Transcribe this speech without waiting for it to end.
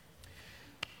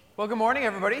Well, good morning,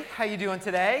 everybody. How you doing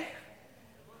today?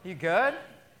 You good?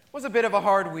 It was a bit of a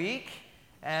hard week,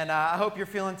 and I hope you're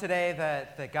feeling today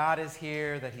that God is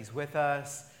here, that He's with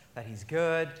us, that He's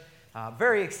good.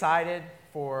 Very excited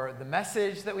for the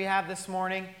message that we have this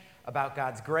morning about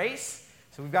God's grace.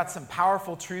 So we've got some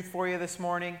powerful truth for you this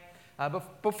morning.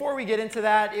 But before we get into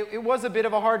that, it was a bit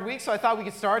of a hard week, so I thought we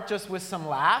could start just with some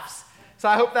laughs. So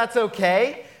I hope that's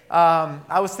okay.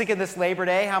 I was thinking this Labor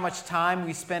Day, how much time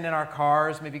we spend in our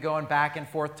cars, maybe going back and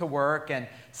forth to work, and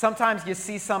sometimes you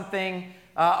see something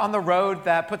on the road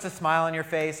that puts a smile on your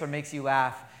face or makes you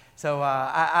laugh. So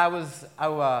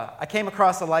I came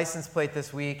across a license plate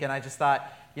this week, and I just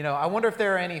thought, I wonder if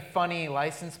there are any funny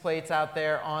license plates out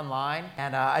there online.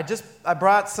 And I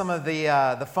brought some of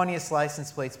the funniest license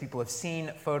plates people have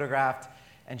seen, photographed,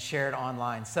 and shared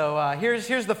online. So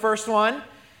here's the first one.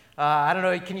 I don't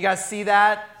know, can you guys see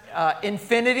that?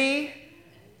 Infinity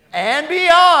and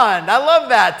beyond. I love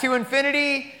that. To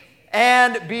infinity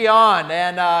and beyond.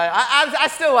 And I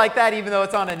still like that, even though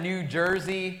it's on a New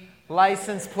Jersey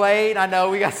license plate. I know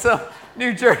we got some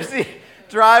New Jersey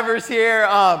drivers here.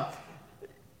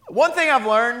 One thing I've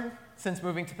learned since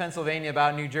moving to Pennsylvania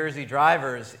about New Jersey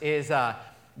drivers is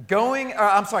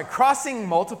crossing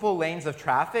multiple lanes of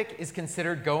traffic is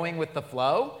considered going with the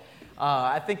flow.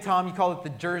 I think, Tom, you call it the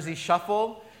Jersey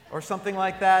Shuffle or something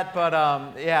like that. But,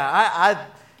 I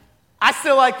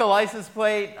still like the license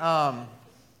plate,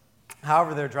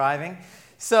 however they're driving.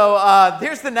 So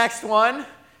here's the next one.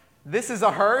 This is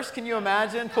a hearse. Can you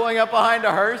imagine pulling up behind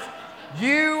a hearse?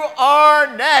 You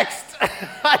are next.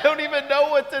 I don't even know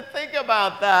what to think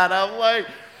about that. I'm like,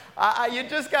 you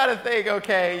just got to think,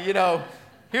 okay,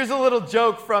 here's a little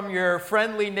joke from your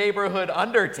friendly neighborhood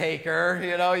undertaker.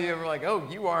 You're like, oh,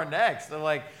 you are next. I'm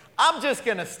like, I'm just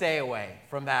going to stay away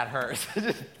from that hearse.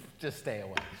 just stay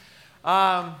away.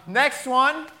 Next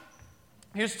one.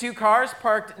 Here's two cars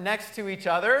parked next to each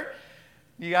other.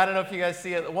 I don't know if you guys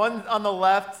see it. One on the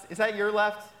left, is that your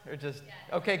left? Or just,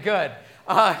 okay, good.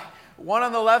 One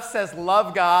on the left says,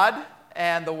 love God,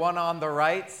 and the one on the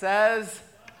right says,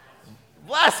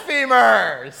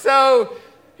 blasphemer. So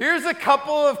here's a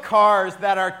couple of cars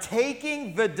that are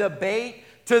taking the debate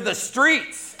to the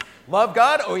streets. Love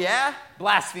God? Oh yeah?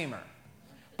 Blasphemer.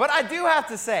 But I do have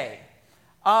to say,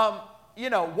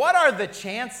 what are the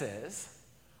chances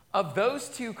of those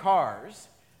two cars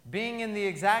being in the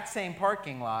exact same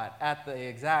parking lot at the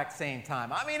exact same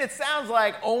time? I mean, it sounds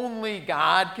like only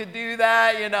God could do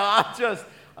that.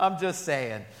 I'm just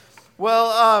saying.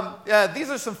 Well, these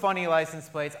are some funny license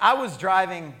plates. I was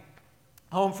driving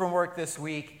home from work this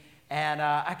week, and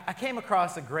I came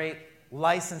across a great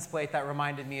license plate that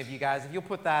reminded me of you guys. If you'll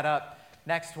put that up,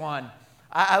 next one.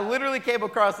 I literally came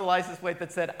across a license plate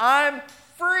that said, I'm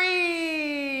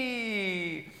free.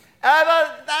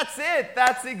 That's it.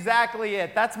 That's exactly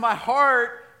it. That's my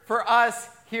heart for us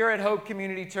here at Hope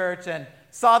Community Church. And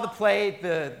saw the plate,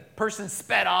 the person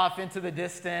sped off into the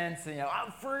distance, and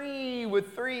I'm free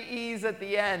with 3 E's at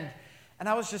the end. And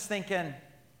I was just thinking,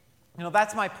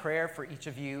 that's my prayer for each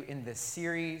of you in this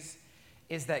series,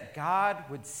 is that God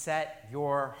would set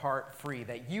your heart free,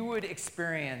 that you would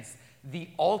experience the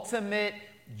ultimate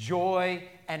joy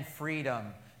and freedom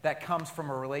that comes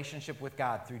from a relationship with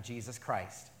God through Jesus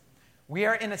Christ. We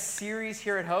are in a series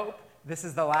here at Hope. This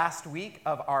is the last week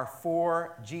of our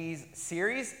 4 G's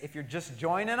series. If you're just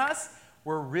joining us,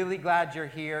 we're really glad you're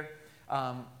here.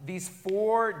 These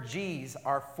 4 G's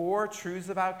are 4 truths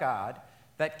about God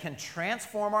that can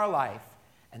transform our life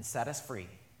and set us free.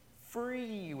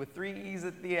 Free with 3 E's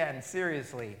at the end,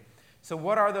 seriously. So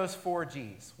what are those 4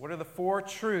 G's? What are the 4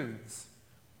 truths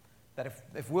that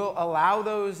if we'll allow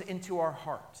those into our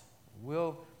heart,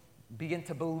 we'll begin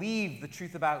to believe the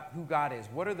truth about who God is?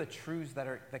 What are the truths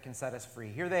that can set us free?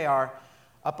 Here they are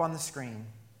up on the screen.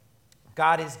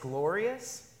 God is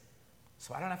glorious,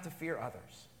 so I don't have to fear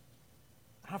others.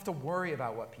 I don't have to worry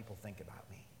about what people think about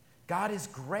me. God is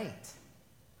great.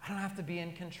 I don't have to be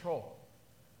in control.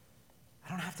 I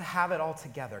don't have to have it all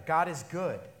together. God is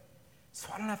good, so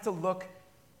I don't have to look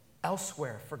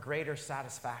elsewhere for greater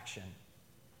satisfaction.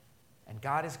 And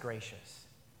God is gracious,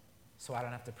 so I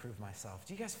don't have to prove myself.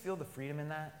 Do you guys feel the freedom in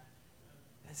that?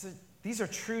 These are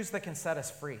truths that can set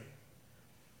us free.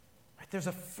 Right? There's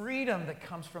a freedom that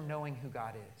comes from knowing who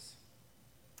God is.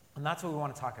 And that's what we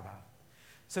want to talk about.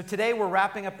 So today we're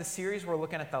wrapping up the series. We're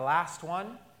looking at the last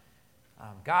one.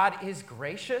 God is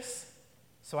gracious,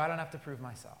 so I don't have to prove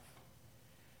myself.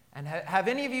 And have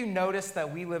any of you noticed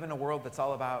that we live in a world that's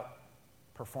all about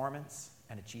performance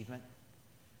and achievement?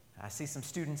 I see some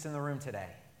students in the room today.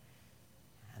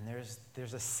 And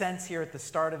there's a sense here at the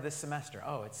start of this semester,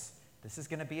 this is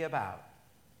going to be about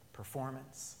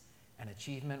performance and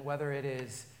achievement, whether it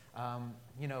is,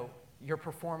 your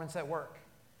performance at work.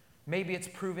 Maybe it's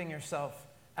proving yourself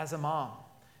as a mom.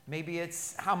 Maybe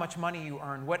it's how much money you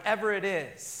earn. Whatever it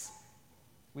is,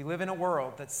 we live in a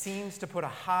world that seems to put a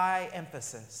high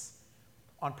emphasis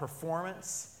on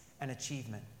performance and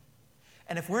achievement.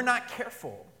 And if we're not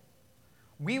careful,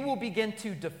 we will begin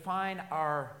to define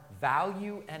our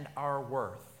value and our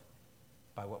worth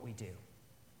by what we do.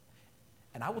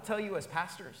 And I will tell you, as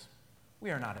pastors, we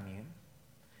are not immune.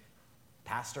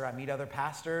 Pastor, I meet other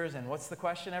pastors, and what's the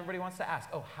question everybody wants to ask?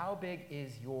 Oh, how big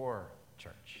is your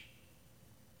church?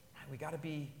 We got to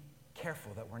be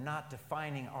careful that we're not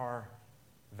defining our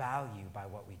value by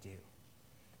what we do.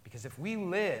 Because if we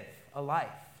live a life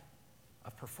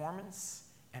of performance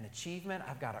and achievement,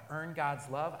 I've got to earn God's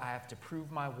love. I have to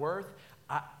prove my worth.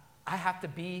 I have to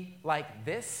be like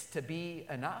this to be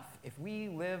enough. If we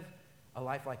live a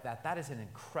life like that, that is an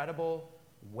incredible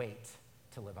weight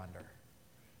to live under.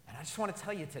 And I just want to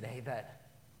tell you today that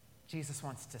Jesus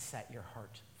wants to set your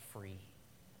heart free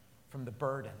from the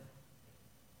burden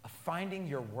of finding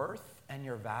your worth and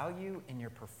your value in your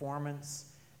performance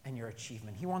and your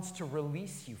achievement. He wants to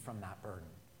release you from that burden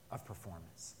of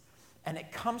performance. And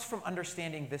it comes from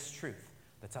understanding this truth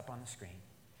that's up on the screen.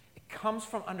 It comes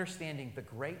from understanding the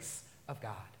grace of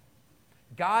God.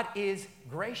 God is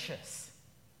gracious.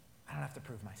 I don't have to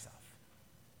prove myself.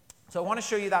 So I want to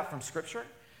show you that from Scripture.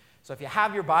 So if you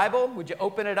have your Bible, would you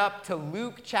open it up to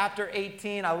Luke chapter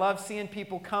 18? I love seeing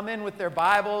people come in with their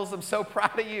Bibles. I'm so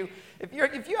proud of you. If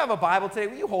you have a Bible today,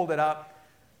 will you hold it up?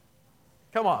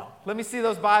 Come on, let me see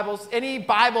those Bibles. Any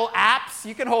Bible apps,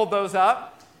 you can hold those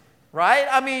up, right?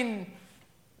 I mean,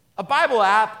 a Bible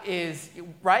app is,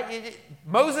 right?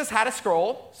 Moses had a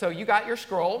scroll, so you got your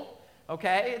scroll,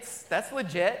 okay? That's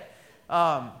legit.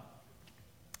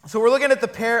 So we're looking at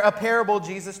a parable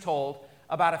Jesus told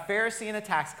about a Pharisee and a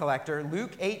tax collector,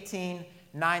 Luke 18,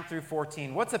 9 through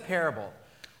 14. What's a parable?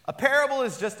 A parable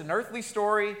is just an earthly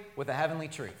story with a heavenly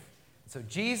truth. So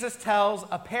Jesus tells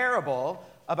a parable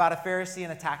about a Pharisee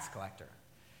and a tax collector.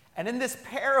 And in this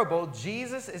parable,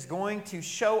 Jesus is going to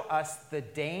show us the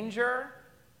danger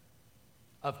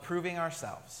of proving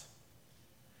ourselves.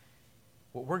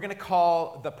 What we're going to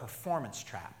call the performance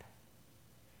trap.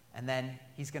 And then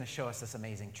he's going to show us this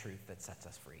amazing truth that sets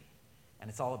us free. And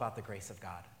it's all about the grace of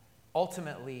God.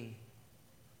 Ultimately,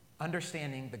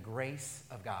 understanding the grace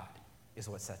of God is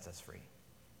what sets us free.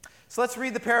 So let's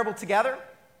read the parable together.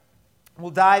 We'll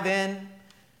dive in,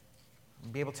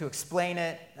 be able to explain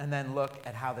it, and then look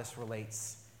at how this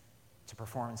relates to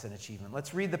performance and achievement.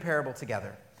 Let's read the parable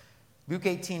together. Luke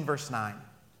 18, verse 9.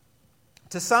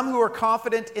 To some who are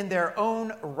confident in their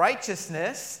own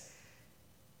righteousness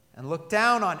and look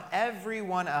down on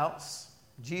everyone else,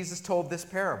 Jesus told this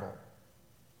parable.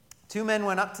 2 men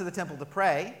went up to the temple to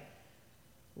pray,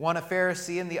 one a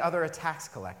Pharisee and the other a tax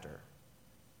collector.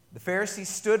 The Pharisee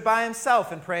stood by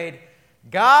himself and prayed,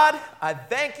 God, I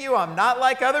thank you I'm not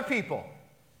like other people,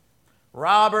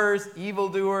 robbers,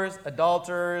 evildoers,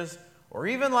 adulterers, or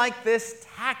even like this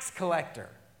tax collector.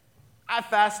 I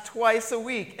fast twice a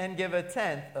week and give a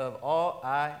tenth of all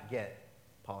I get,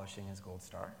 polishing his gold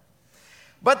star.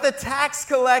 But the tax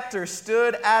collector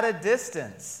stood at a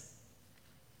distance.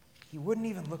 He wouldn't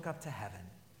even look up to heaven,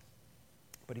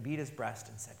 but he beat his breast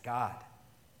and said, God,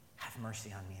 have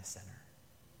mercy on me, a sinner.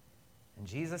 And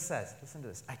Jesus says, listen to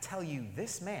this, I tell you,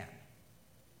 this man,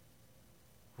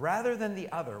 rather than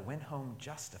the other, went home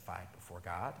justified before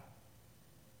God.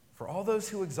 For all those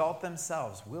who exalt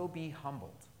themselves will be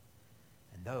humbled,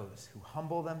 and those who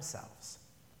humble themselves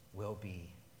will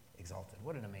be exalted.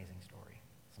 What an amazing story.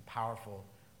 Some powerful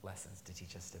lessons to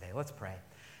teach us today. Let's pray.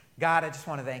 God, I just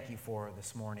want to thank you for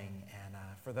this morning, and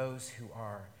for those who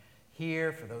are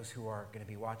here, for those who are going to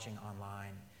be watching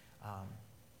online.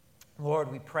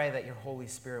 Lord, we pray that your Holy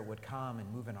Spirit would come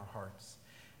and move in our hearts,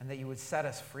 and that you would set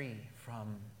us free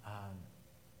from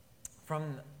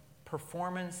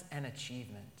performance and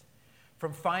achievement,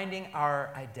 from finding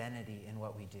our identity in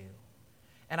what we do.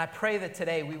 And I pray that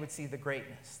today we would see the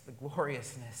greatness, the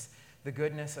gloriousness, the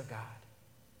goodness of God,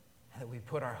 and that we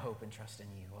put our hope and trust in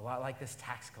you. A lot like this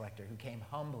tax collector who came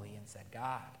humbly and said,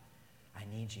 God, I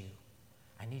need you.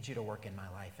 I need you to work in my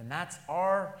life. And that's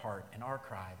our heart and our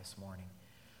cry this morning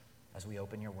as we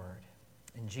open your word.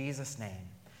 In Jesus' name,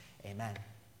 amen.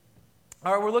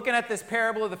 All right, we're looking at this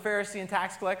parable of the Pharisee and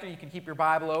tax collector. You can keep your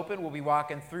Bible open. We'll be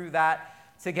walking through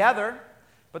that together.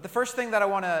 But the first thing that I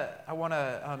want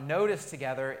to notice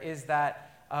together is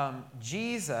that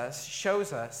Jesus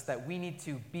shows us that we need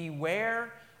to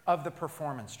beware of the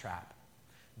performance trap.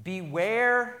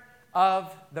 Beware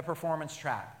of the performance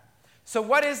trap. So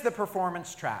what is the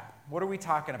performance trap? What are we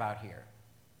talking about here?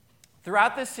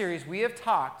 Throughout this series, we have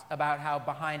talked about how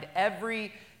behind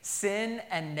every sin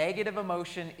and negative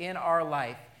emotion in our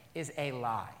life is a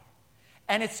lie.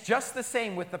 And it's just the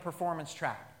same with the performance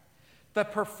trap. The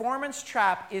performance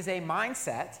trap is a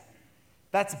mindset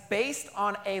that's based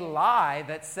on a lie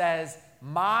that says,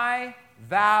 my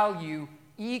value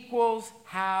equals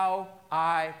how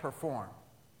I perform.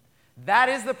 That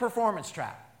is the performance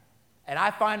trap. And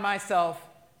I find myself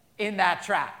in that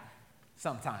trap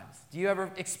sometimes. Do you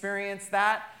ever experience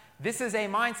that? This is a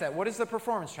mindset. What is the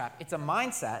performance trap? It's a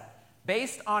mindset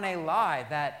based on a lie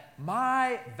that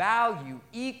my value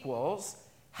equals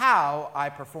how I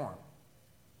perform.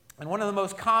 And one of the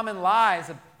most common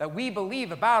lies that we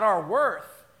believe about our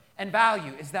worth and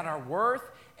value is that our worth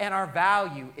and our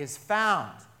value is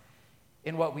found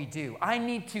in what we do. I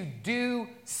need to do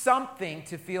something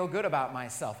to feel good about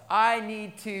myself. I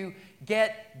need to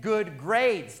get good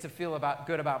grades to feel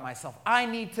good about myself. I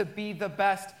need to be the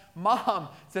best mom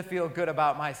to feel good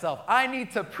about myself. I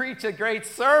need to preach a great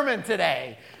sermon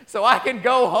today so I can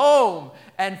go home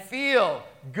and feel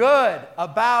good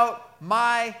about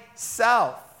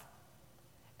myself.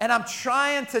 And I'm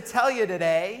trying to tell you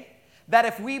today that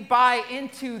if we buy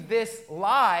into this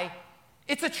lie,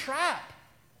 it's a trap.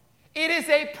 It is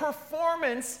a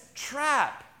performance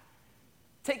trap.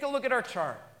 Take a look at our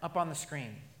chart up on the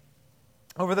screen.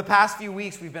 Over the past few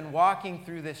weeks, we've been walking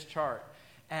through this chart,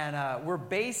 and we're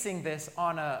basing this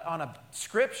on a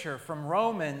scripture from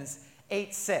Romans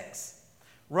 8:6.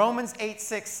 Romans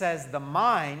 8:6 says, the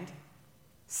mind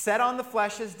set on the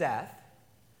flesh is death,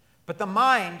 but the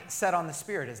mind set on the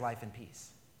spirit is life and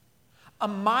peace. A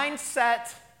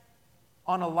mindset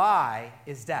on a lie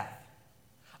is death.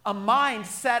 A mind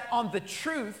set on the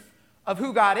truth of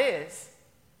who God is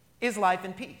life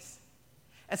and peace.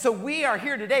 And so we are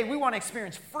here today. We want to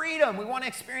experience freedom. We want to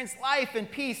experience life and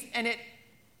peace. And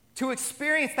to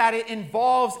experience that, it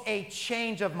involves a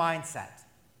change of mindset.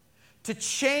 To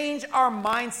change our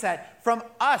mindset from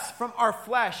us, from our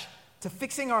flesh, to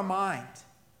fixing our mind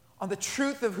on the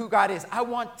truth of who God is. I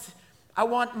want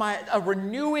a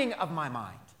renewing of my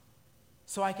mind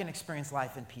so I can experience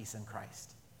life and peace in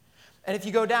Christ. And if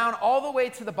you go down all the way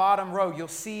to the bottom row, you'll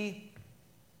see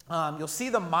the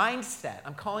mindset.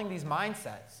 I'm calling these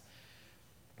mindsets.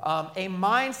 A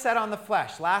mindset on the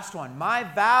flesh. Last one. My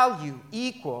value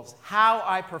equals how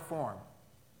I perform.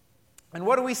 And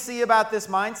what do we see about this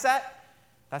mindset?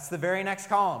 That's the very next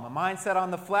column. A mindset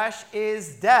on the flesh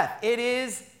is death. It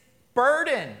is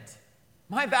burdened.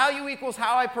 My value equals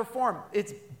how I perform.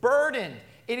 It's burdened.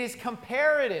 It is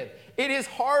comparative. It is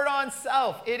hard on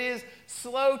self. It is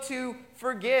slow to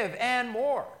forgive and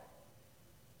more.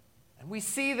 And we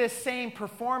see this same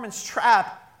performance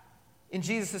trap in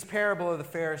Jesus' parable of the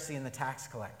Pharisee and the tax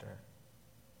collector.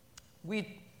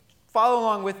 We follow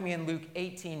along with me in Luke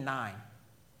 18:9.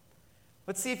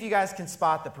 Let's see if you guys can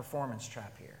spot the performance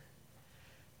trap here.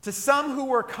 To some who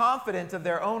were confident of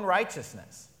their own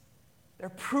righteousness, they're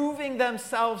proving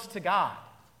themselves to God.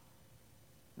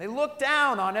 They look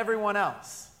down on everyone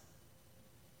else.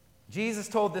 Jesus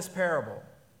told this parable.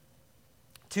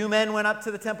 2 men went up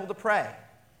to the temple to pray,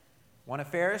 one a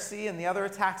Pharisee and the other a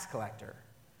tax collector.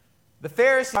 The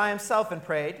Pharisee by himself and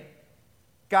prayed,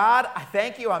 God, I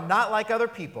thank you I'm not like other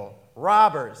people,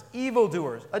 robbers,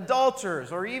 evildoers,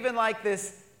 adulterers, or even like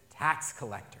this tax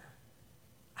collector.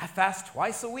 I fast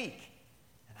twice a week,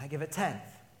 and I give a tenth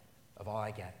of all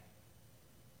I get.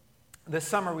 This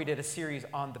summer we did a series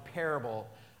on the parable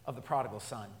of the prodigal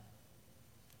son.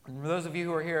 And for those of you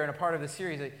who are here and a part of the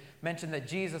series, I mentioned that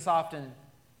Jesus often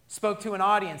spoke to an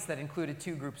audience that included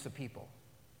 2 groups of people.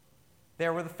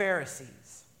 There were the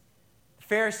Pharisees. The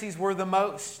Pharisees were the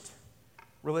most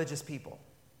religious people.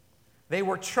 They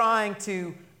were trying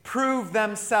to prove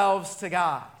themselves to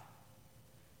God.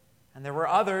 And there were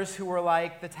others who were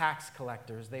like the tax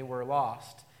collectors. They were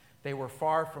lost. They were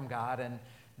far from God, and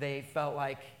they felt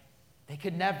like they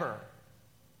could never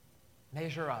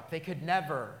measure up. They could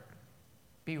never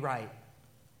be right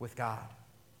with God.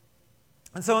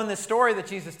 And so in this story that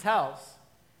Jesus tells,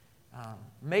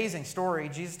 amazing story,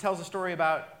 Jesus tells a story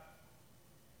about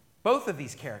both of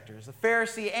these characters. A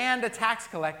Pharisee and a tax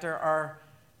collector are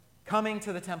coming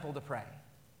to the temple to pray.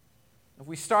 If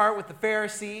we start with the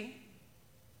Pharisee,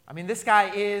 this guy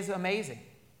is amazing.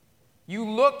 You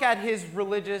look at his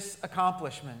religious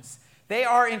accomplishments, they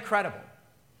are incredible.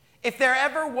 If there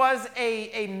ever was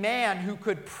a man who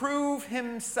could prove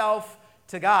himself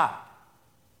to God,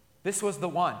 this was the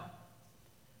one.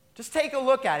 Just take a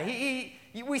look at it.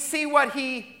 We see what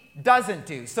he doesn't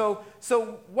do. So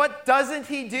what doesn't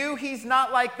he do? He's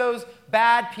not like those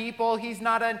bad people. He's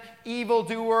not an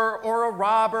evildoer or a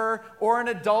robber or an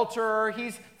adulterer.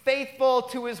 He's faithful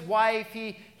to his wife.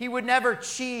 He would never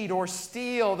cheat or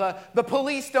steal. The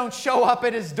police don't show up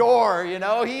at his door, you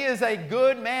know. He is a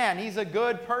good man. He's a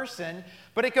good person.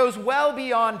 But it goes well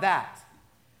beyond that.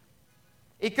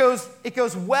 It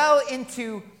goes well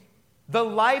into the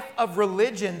life of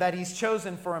religion that he's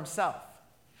chosen for himself.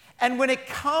 And when it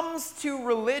comes to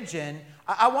religion,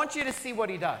 I want you to see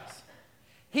what he does.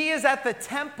 He is at the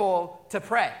temple to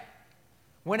pray.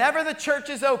 Whenever the church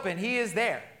is open, he is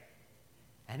there.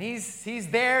 And he's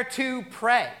there to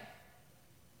pray.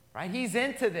 Right? He's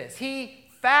into this. He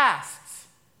fasts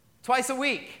twice a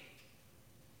week.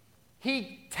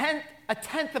 A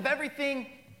tenth of everything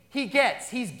he gets,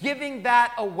 he's giving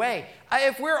that away.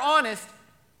 If we're honest,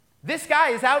 this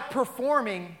guy is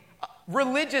outperforming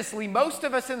religiously most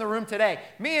of us in the room today,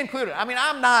 me included. I mean,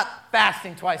 I'm not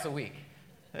fasting twice a week.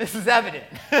 This is evident.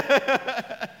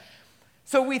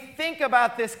 So we think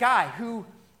about this guy who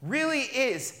really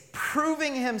is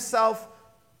proving himself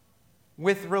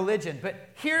with religion. But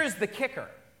here's the kicker.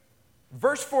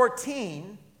 Verse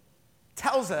 14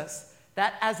 tells us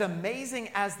that as amazing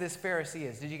as this Pharisee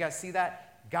is, did you guys see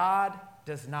that? God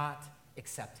does not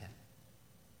accept him.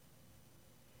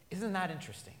 Isn't that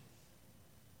interesting?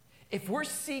 If we're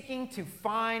seeking to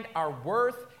find our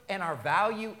worth and our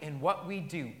value in what we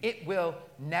do, it will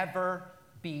never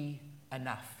be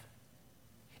enough.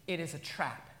 It is a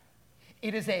trap.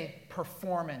 It is a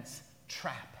performance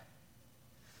trap.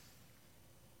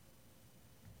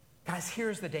 Guys,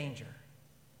 here's the danger.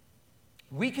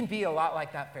 We can be a lot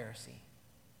like that Pharisee.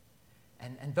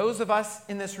 And those of us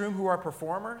in this room who are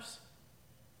performers,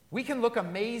 we can look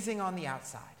amazing on the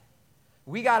outside.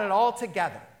 We got it all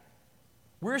together.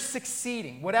 We're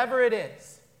succeeding, whatever it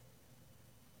is.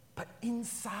 But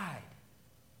inside,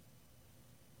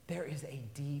 there is a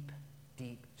deep,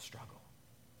 deep struggle.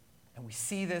 And we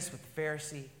see this with the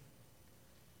Pharisee.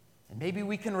 And maybe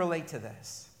we can relate to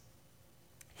this.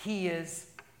 He is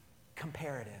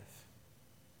comparative.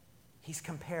 He's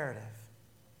comparative.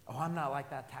 Oh, I'm not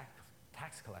like that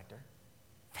tax collector.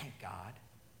 Thank God.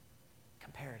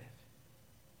 Comparative.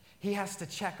 He has to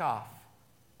check off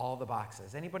all the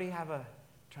boxes. Anybody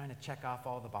trying to check off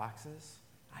all the boxes?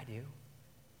 I do.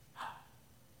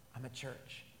 I'm at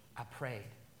church. I prayed.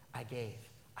 I gave.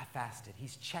 I fasted.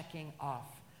 He's checking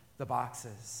off the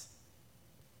boxes.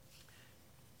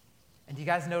 And do you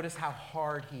guys notice how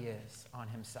hard he is on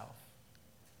himself?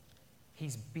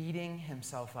 He's beating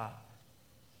himself up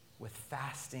with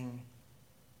fasting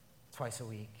twice a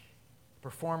week.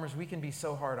 Performers, we can be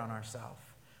so hard on ourselves.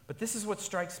 But this is what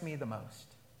strikes me the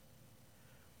most.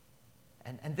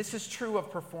 And this is true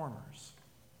of performers.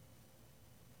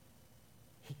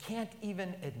 He can't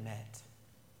even admit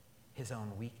his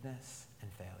own weakness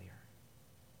and failure.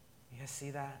 You guys see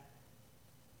that?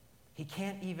 He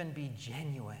can't even be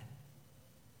genuine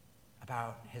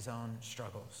about his own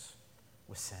struggles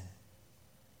with sin.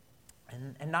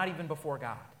 And not even before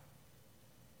God.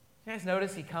 You guys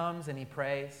notice he comes and he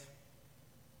prays?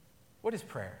 What is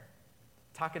prayer?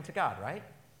 Talking to God, right?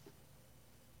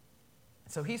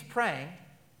 So he's praying.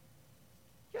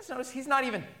 You guys notice he's not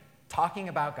even talking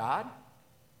about God.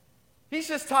 He's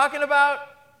just talking about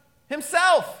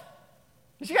himself.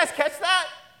 Did you guys catch that?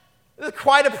 This is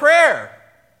quite a prayer.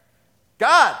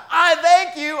 God, I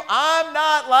thank you. I'm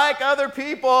not like other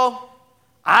people.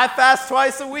 I fast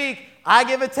twice a week. I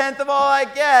give a tenth of all I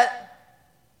get.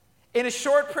 In a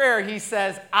short prayer, he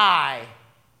says, I,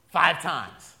 5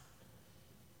 times.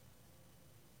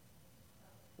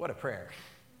 What a prayer.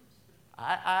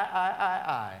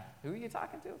 I. Who are you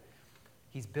talking to?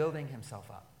 He's building himself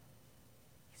up.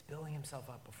 He's building himself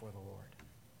up before the Lord.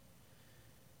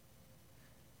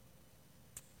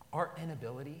 Our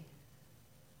inability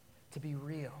to be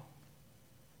real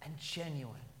and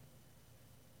genuine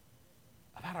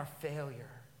about our failure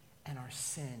and our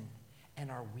sin and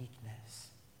our weakness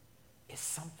is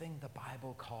something the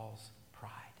Bible calls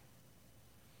pride.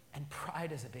 And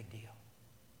pride is a big deal.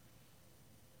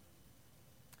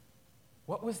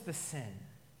 What was the sin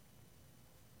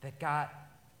that got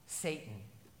Satan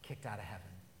kicked out of heaven?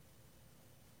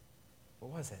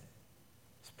 What was it?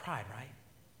 It's pride, right?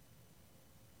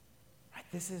 Right?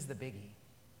 This is the biggie.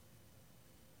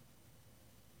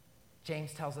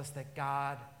 James tells us that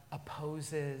God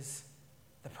opposes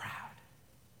the proud,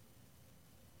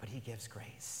 but he gives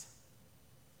grace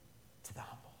to the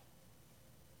humble.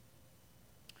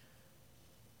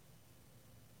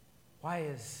 Why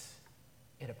is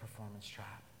it a performance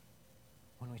trap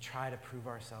when we try to prove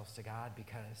ourselves to God?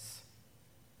 Because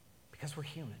we're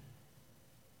human.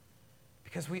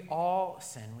 Because we all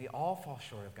sin. We all fall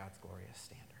short of God's glorious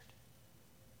standard.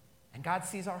 And God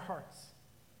sees our hearts.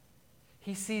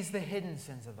 He sees the hidden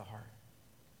sins of the heart.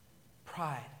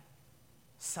 Pride,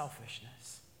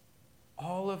 selfishness,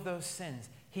 all of those sins.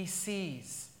 He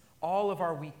sees all of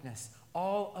our weakness,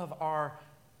 all of our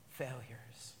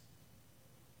failures.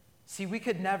 See, we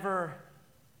could never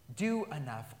do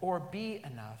enough or be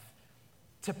enough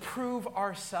to prove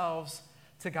ourselves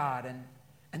to God.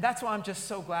 And that's why I'm just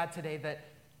so glad today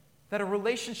that a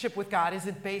relationship with God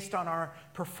isn't based on our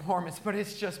performance, but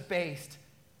it's just based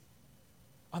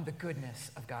on the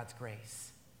goodness of God's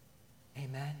grace.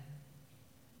 Amen.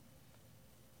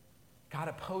 God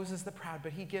opposes the proud,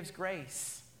 but he gives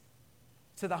grace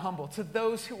to the humble, to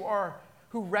those who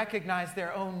recognize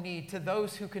their own need, to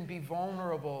those who can be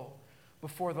vulnerable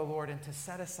before the Lord and to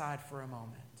set aside for a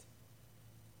moment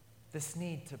this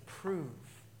need to prove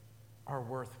our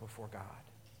worth before God.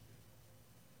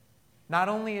 Not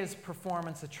only is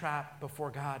performance a trap before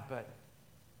God, but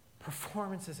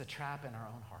performance is a trap in our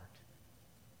own heart.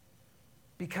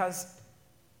 Because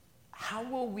how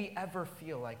will we ever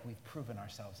feel like we've proven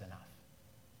ourselves enough?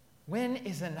 When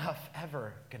is enough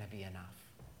ever going to be enough?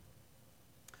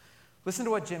 Listen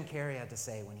to what Jim Carrey had to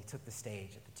say when he took the stage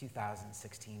at the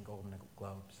 2016 Golden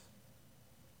Globes.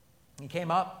 He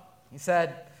came up, he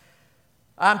said,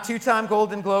 "I'm two-time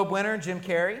Golden Globe winner, Jim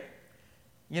Carrey.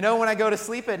 You know, when I go to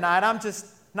sleep at night, I'm just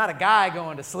not a guy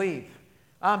going to sleep.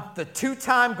 I'm the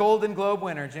two-time Golden Globe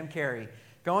winner, Jim Carrey,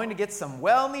 going to get some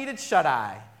well-needed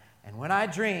shut-eye. And when I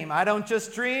dream, I don't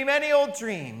just dream any old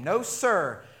dream. No,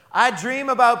 sir. I dream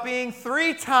about being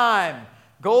three-time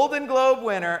Golden Globe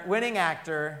winning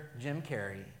actor, Jim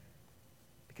Carrey,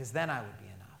 because then I would be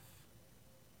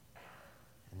enough.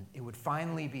 And it would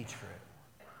finally be true.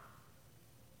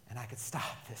 And I could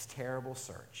stop this terrible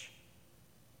search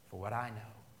for what I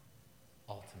know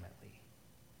ultimately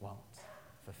won't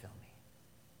fulfill me."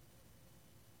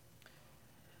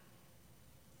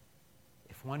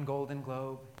 If one Golden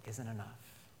Globe isn't enough,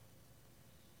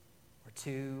 or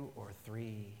two or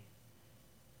three,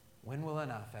 when will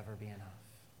enough ever be enough?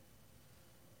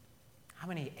 How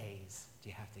many A's do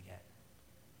you have to get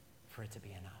for it to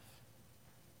be enough?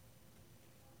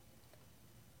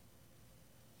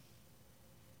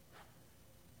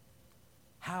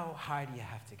 How high do you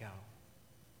have to go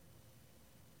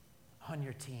on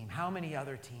your team? How many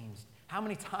other teams? How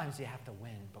many times do you have to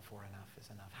win before enough is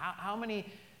enough?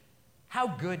 How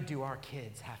good do our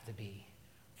kids have to be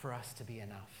for us to be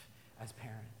enough as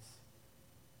parents?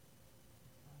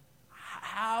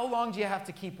 How long do you have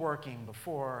to keep working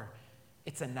before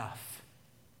it's enough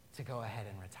to go ahead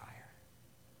and retire?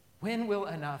 When will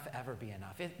enough ever be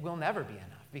enough? It will never be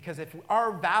enough, because if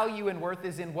our value and worth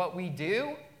is in what we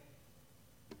do,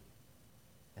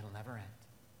 it'll never end.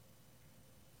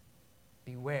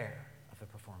 Beware of the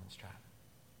performance trap.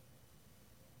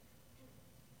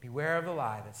 Beware of the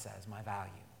lie that says my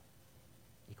value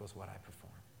equals what I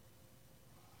perform.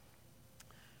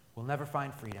 We'll never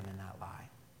find freedom in that lie.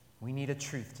 We need a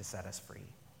truth to set us free.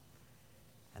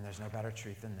 And there's no better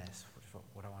truth than this, which is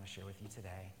what I want to share with you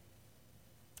today.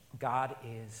 God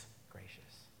is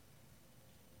gracious.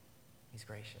 He's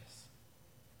gracious.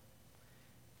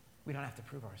 We don't have to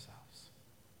prove ourselves.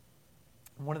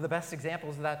 One of the best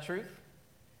examples of that truth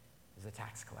is a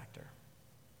tax collector.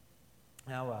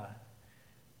 Now,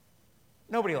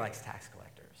 nobody likes tax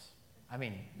collectors. I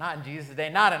mean, not in Jesus' day,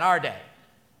 not in our day.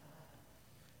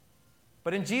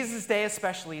 But in Jesus' day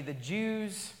especially, the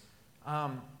Jews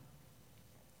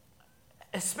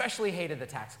especially hated the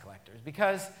tax collectors,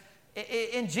 because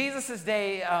in Jesus'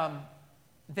 day,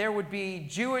 there would be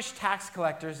Jewish tax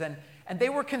collectors, and they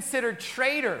were considered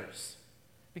traitors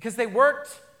because they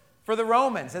worked for the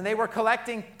Romans, and they were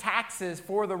collecting taxes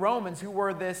for the Romans, who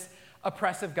were this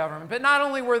oppressive government. But not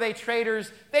only were they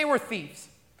traitors, they were thieves,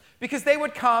 because they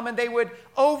would come and they would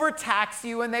overtax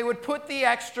you, and they would put the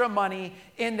extra money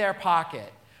in their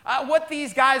pocket. What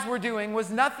these guys were doing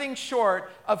was nothing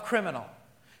short of criminal.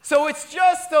 So it's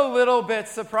just a little bit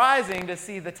surprising to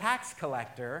see the tax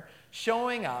collector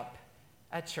showing up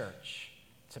at church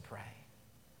to pray.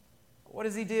 What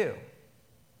does he do?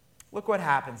 Look what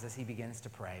happens as he begins to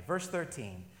pray. Verse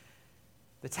 13,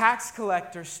 the tax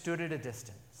collector stood at a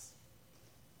distance.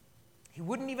 He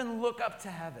wouldn't even look up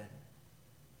to heaven,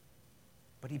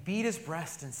 but he beat his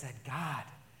breast and said, "God,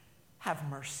 have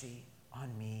mercy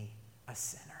on me, a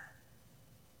sinner."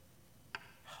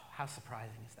 Oh, how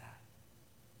surprising is that?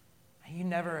 You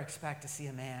never expect to see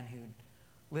a man who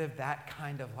lived that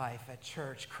kind of life at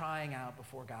church crying out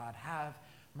before God, "Have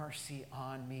mercy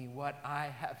on me, what I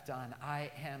have done.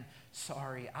 I am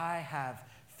sorry. I have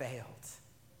failed."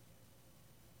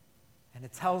 And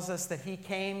it tells us that he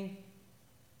came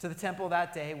to the temple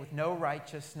that day with no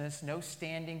righteousness, no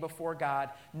standing before God,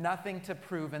 nothing to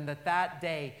prove, and that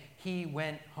day he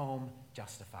went home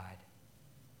justified.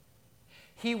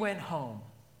 He went home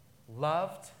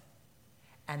loved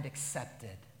and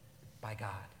accepted by God.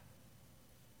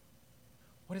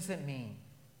 What does it mean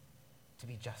to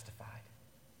be justified?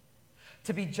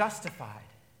 To be justified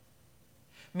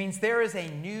means there is a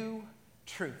new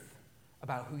truth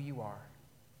about who you are.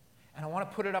 And I want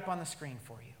to put it up on the screen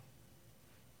for you.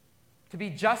 To be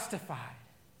justified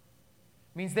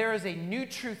means there is a new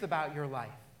truth about your life.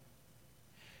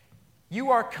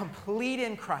 You are complete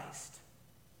in Christ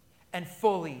and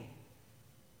fully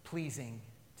pleasing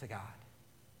to God.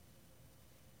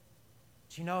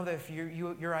 Do you know that if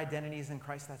your identity is in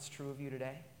Christ, that's true of you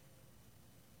today?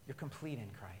 You're complete in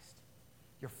Christ.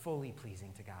 You're fully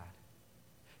pleasing to God.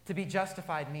 To be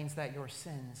justified means that your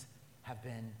sins have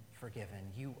been forgiven.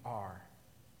 You are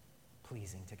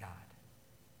pleasing to God.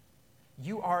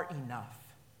 You are enough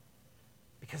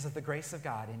because of the grace of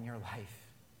God in your life.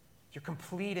 You're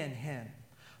complete in him.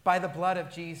 By the blood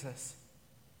of Jesus,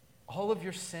 all of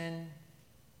your sin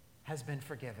has been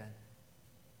forgiven.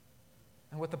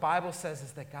 And what the Bible says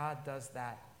is that God does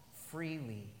that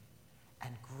freely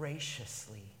and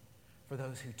graciously for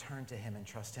those who turn to him and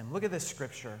trust him. Look at this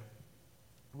scripture.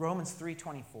 Romans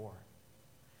 3:24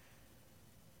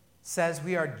 says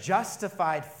we are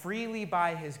justified freely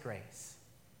by his grace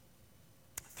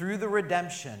through the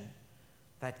redemption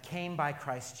that came by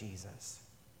Christ Jesus.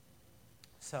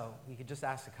 So we could just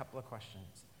ask a couple of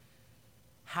questions.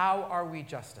 How are we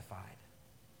justified?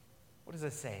 What does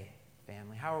it say,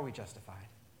 family? How are we justified?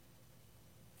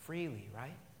 Freely,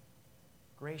 right?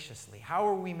 Graciously. How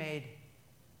are we made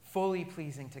fully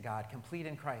pleasing to God, complete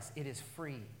in Christ? It is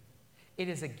free. It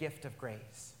is a gift of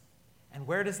grace. And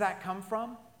where does that come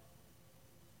from?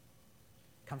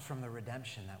 It comes from the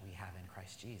redemption that we have in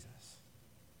Christ Jesus.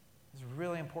 It's a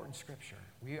really important scripture.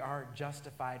 We are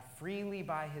justified freely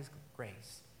by his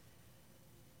grace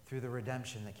through the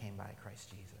redemption that came by Christ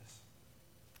Jesus.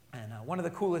 And one of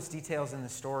the coolest details in the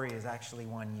story is actually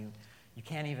one you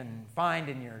can't even find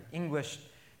in your English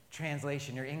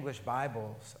translation, your English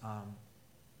Bibles.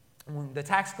 When the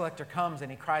tax collector comes and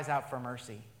he cries out for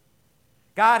mercy,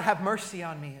 God, have mercy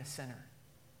on me, a sinner.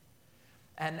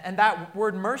 And that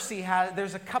word mercy,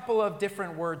 there's a couple of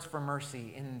different words for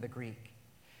mercy in the Greek.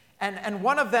 And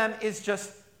one of them is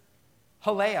just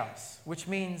haleos, which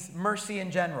means mercy in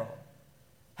general.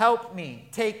 Help me,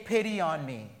 take pity on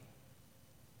me.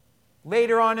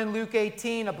 Later on in Luke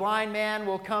 18, a blind man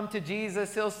will come to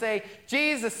Jesus. He'll say,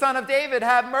 Jesus, Son of David,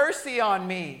 have mercy on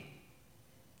me.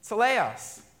 It's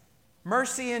haleos,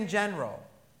 mercy in general.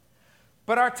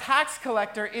 But our tax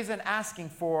collector isn't asking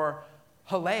for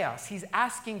haleos. He's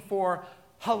asking for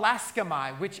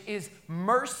hilaskomai, which is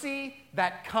mercy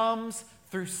that comes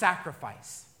through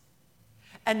sacrifice.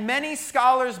 And many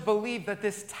scholars believe that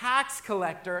this tax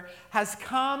collector has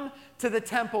come to the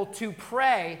temple to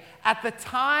pray at the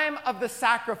time of the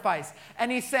sacrifice.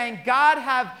 And he's saying, God,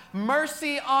 have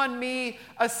mercy on me,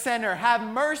 a sinner. Have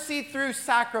mercy through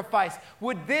sacrifice.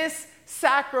 Would this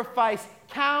sacrifice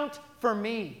count for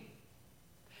me?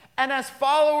 And as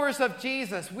followers of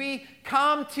Jesus, we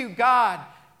come to God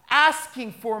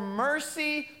asking for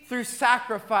mercy through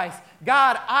sacrifice.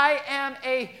 God, I am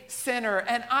a sinner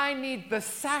and I need the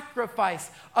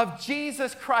sacrifice of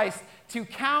Jesus Christ to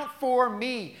count for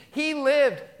me. He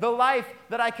lived the life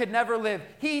that I could never live.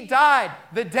 He died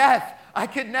the death I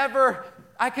could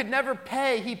never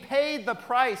pay. He paid the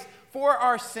price for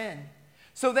our sin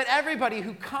so that everybody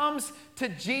who comes to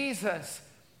Jesus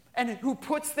and who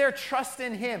puts their trust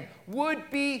in him would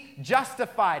be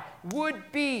justified, would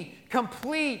be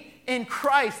complete in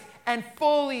Christ and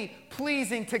fully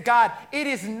pleasing to God. It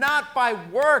is not by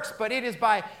works, but it is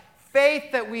by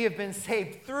faith that we have been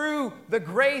saved through the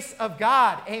grace of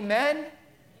God. Amen?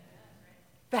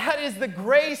 That is the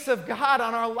grace of God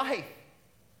on our life.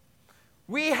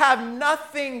 We have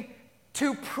nothing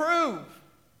to prove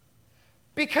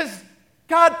because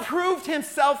God proved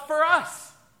himself for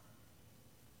us.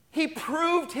 He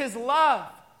proved his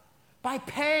love by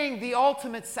paying the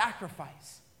ultimate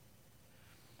sacrifice.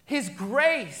 His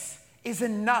grace is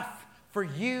enough for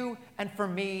you and for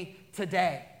me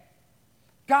today.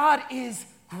 God is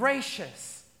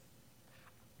gracious.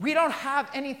 We don't have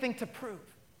anything to prove.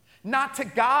 Not to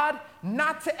God,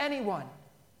 not to anyone.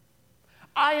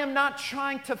 I am not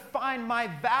trying to find my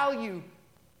value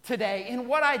today in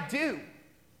what I do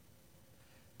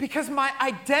because my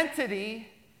identity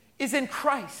is in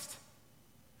Christ.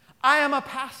 I am a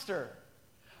pastor,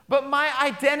 But my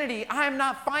identity, I am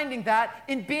not finding that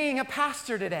in being a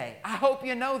pastor today. I hope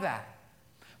you know that.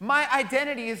 My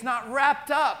identity is not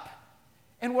wrapped up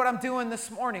in what I'm doing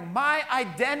this morning. My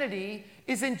identity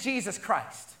is in Jesus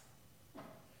Christ.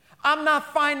 I'm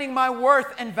not finding my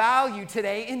worth and value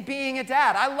today in being a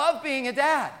dad. I love being a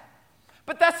dad,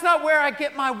 but that's not where I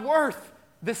get my worth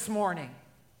this morning.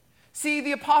 See,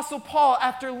 the Apostle Paul,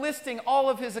 after listing all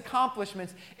of his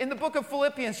accomplishments in the book of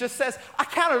Philippians, just says, I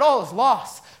count it all as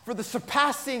loss for the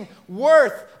surpassing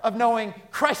worth of knowing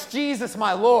Christ Jesus,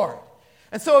 my Lord.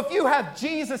 And so if you have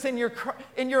Jesus in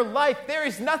your life, there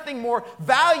is nothing more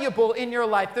valuable in your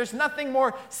life. There's nothing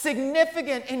more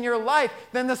significant in your life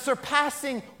than the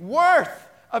surpassing worth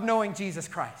of knowing Jesus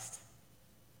Christ.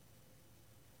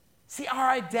 See, our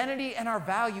identity and our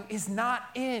value is not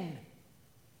in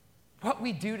what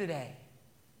we do today.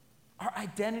 Our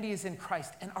identity is in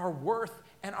Christ, and our worth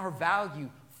and our value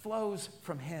flows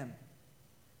from Him.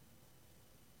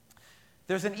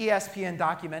 There's an ESPN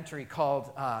documentary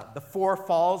called The Four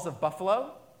Falls of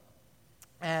Buffalo,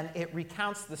 and it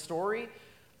recounts the story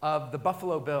of the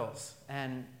Buffalo Bills.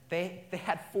 And they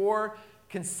had 4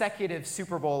 consecutive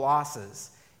Super Bowl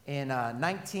losses in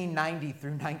 1990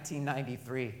 through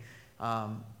 1993.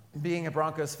 Being a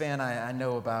Broncos fan, I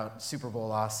know about Super Bowl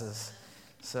losses,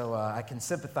 so I can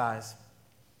sympathize.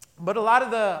 But a lot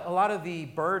of the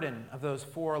burden of those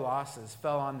 4 losses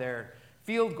fell on their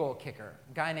field goal kicker,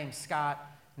 a guy named Scott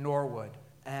Norwood.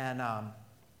 And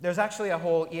there's actually a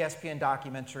whole ESPN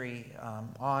documentary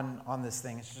on this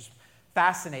thing. It's just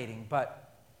fascinating.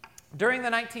 But during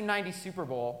the 1990 Super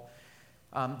Bowl,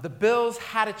 the Bills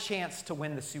had a chance to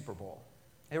win the Super Bowl.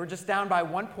 They were just down by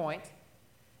 1 point.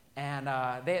 And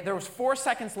there was 4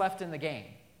 seconds left in the game.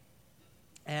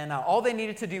 And all they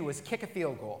needed to do was kick a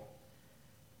field goal.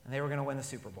 And they were going to win the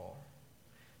Super Bowl.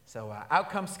 So out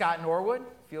comes Scott Norwood,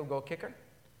 field goal kicker.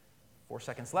 4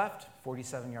 seconds left,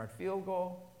 47-yard field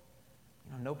goal.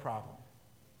 No problem.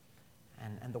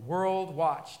 And the world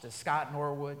watched as Scott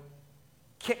Norwood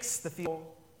kicks the field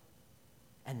goal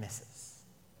and misses.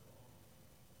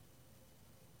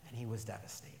 And he was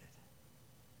devastated.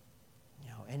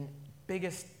 And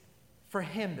for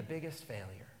him, the biggest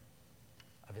failure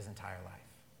of his entire life.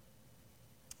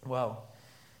 Well,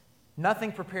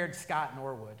 nothing prepared Scott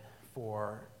Norwood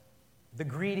for the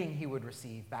greeting he would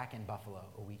receive back in Buffalo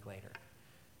a week later.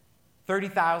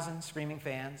 30,000 screaming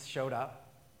fans showed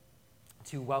up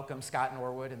to welcome Scott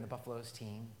Norwood and the Buffalo's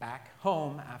team back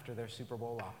home after their Super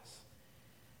Bowl loss.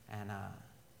 And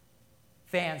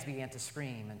fans began to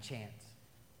scream and chant,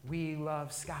 "We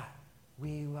love Scott.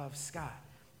 We love Scott.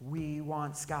 We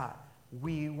want Scott.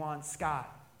 We want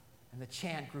Scott." And the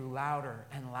chant grew louder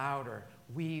and louder.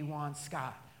 "We want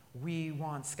Scott. We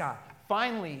want Scott."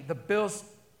 Finally, the Bills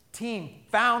team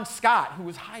found Scott, who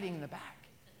was hiding in the back.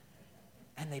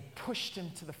 And they pushed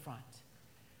him to the front.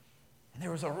 And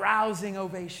there was a rousing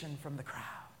ovation from the crowd.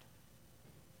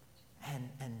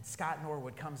 And Scott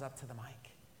Norwood comes up to the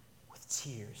mic with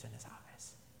tears in his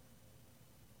eyes.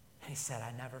 And he said,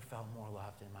 "I never felt more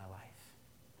loved in my life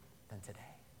than today."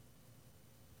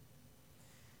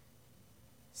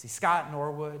 See, Scott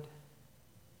Norwood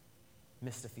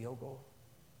missed a field goal,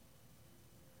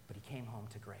 but he came home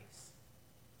to grace.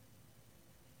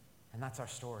 And that's our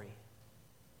story.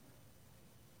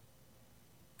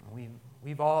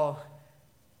 We've all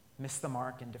missed the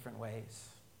mark in different ways,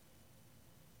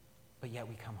 but yet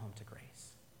we come home to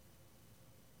grace.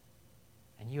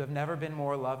 And you have never been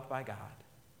more loved by God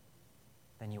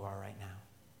than you are right now.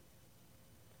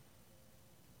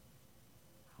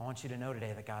 I want you to know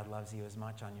today that God loves you as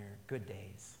much on your good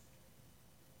days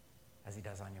as He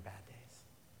does on your bad days.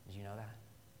 Did you know that?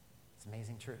 It's an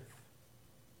amazing truth.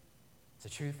 It's a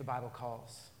truth the Bible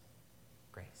calls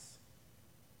grace.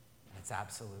 And it's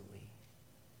absolutely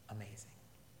amazing.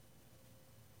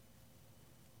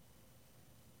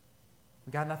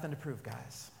 We got nothing to prove,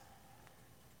 guys.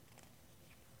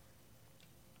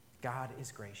 God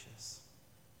is gracious.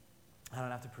 I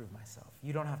don't have to prove myself.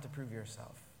 You don't have to prove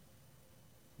yourself.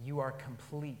 You are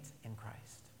complete in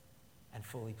Christ and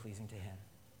fully pleasing to Him.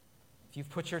 If you've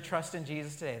put your trust in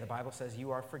Jesus today, the Bible says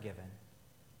you are forgiven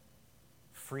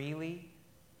freely,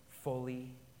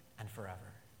 fully, and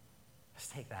forever.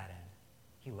 Just take that in.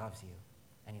 He loves you,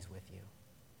 and He's with you.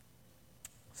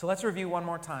 So let's review one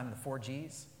more time the 4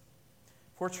 G's.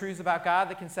 4 truths about God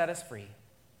that can set us free.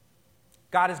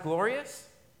 God is glorious.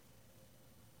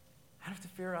 I don't have to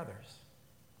fear others.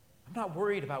 I'm not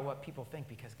worried about what people think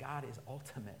because God is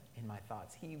ultimate in my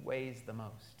thoughts. He weighs the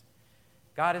most.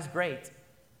 God is great.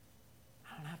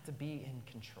 I don't have to be in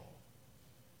control.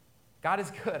 God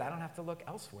is good. I don't have to look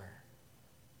elsewhere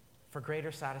for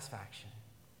greater satisfaction.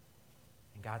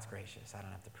 And God's gracious. I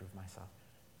don't have to prove myself.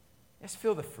 Just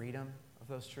feel the freedom of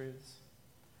those truths.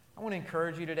 I want to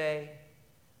encourage you today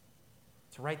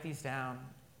to write these down.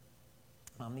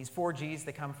 These 4 Gs,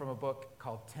 they come from a book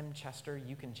called Tim Chester,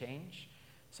 You Can Change.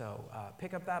 So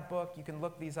pick up that book. You can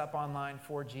look these up online,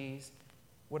 4 Gs.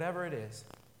 Whatever it is,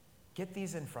 get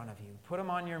these in front of you. Put them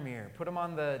on your mirror. Put them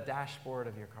on the dashboard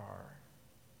of your car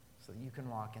so that you can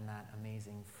walk in that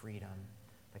amazing freedom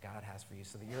that God has for you,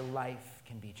 so that your life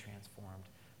can be transformed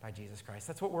by Jesus Christ.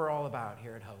 That's what we're all about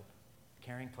here at Hope,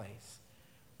 Caring Place,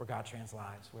 where God trans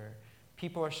lives, where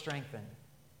people are strengthened.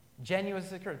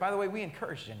 Genuineness occurs. By the way, we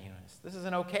encourage genuineness. This is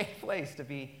an okay place to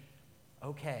be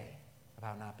okay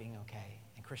about not being okay.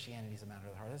 And Christianity is a matter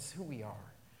of the heart. This is who we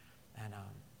are.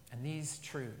 And these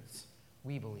truths,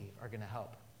 we believe, are going to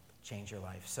help change your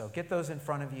life. So get those in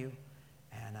front of you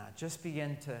and just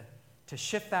begin to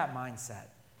shift that mindset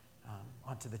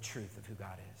onto the truth of who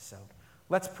God is. So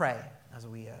let's pray as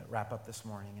we wrap up this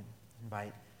morning and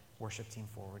invite worship team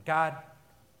forward. God,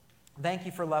 thank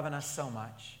you for loving us so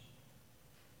much.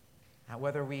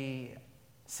 Whether we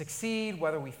succeed,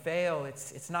 whether we fail,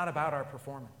 it's not about our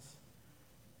performance.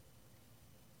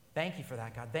 Thank you for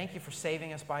that, God. Thank you for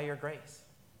saving us by your grace.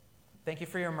 Thank you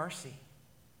for your mercy.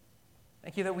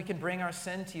 Thank you that we can bring our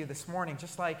sin to you this morning,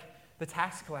 just like the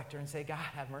tax collector, and say, God,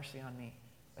 have mercy on me,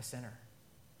 a sinner.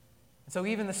 And so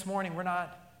even this morning, we're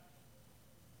not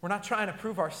trying to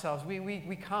prove ourselves.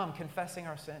 We come confessing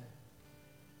our sin.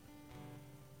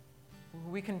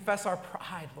 We confess our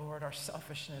pride, Lord, our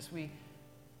selfishness. We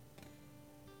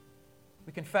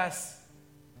confess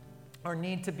our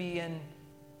need to be in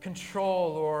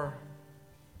control, or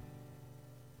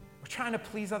we're trying to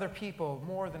please other people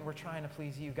more than we're trying to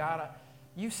please you. God,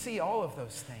 you see all of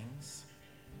those things,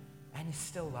 and you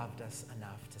still loved us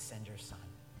enough to send your Son.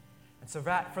 And so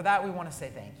for that, we want to say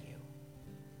thank you.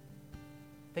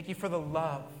 Thank you for the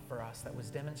love for us that was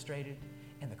demonstrated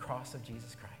in the cross of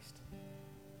Jesus Christ.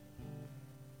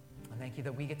 And thank you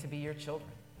that we get to be your children,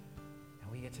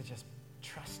 and we get to just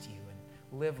trust you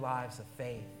and live lives of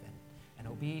faith and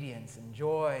obedience and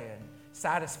joy and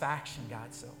satisfaction,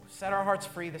 God. So set our hearts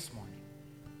free this morning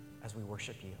as we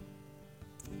worship you.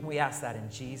 We ask that in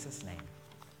Jesus' name.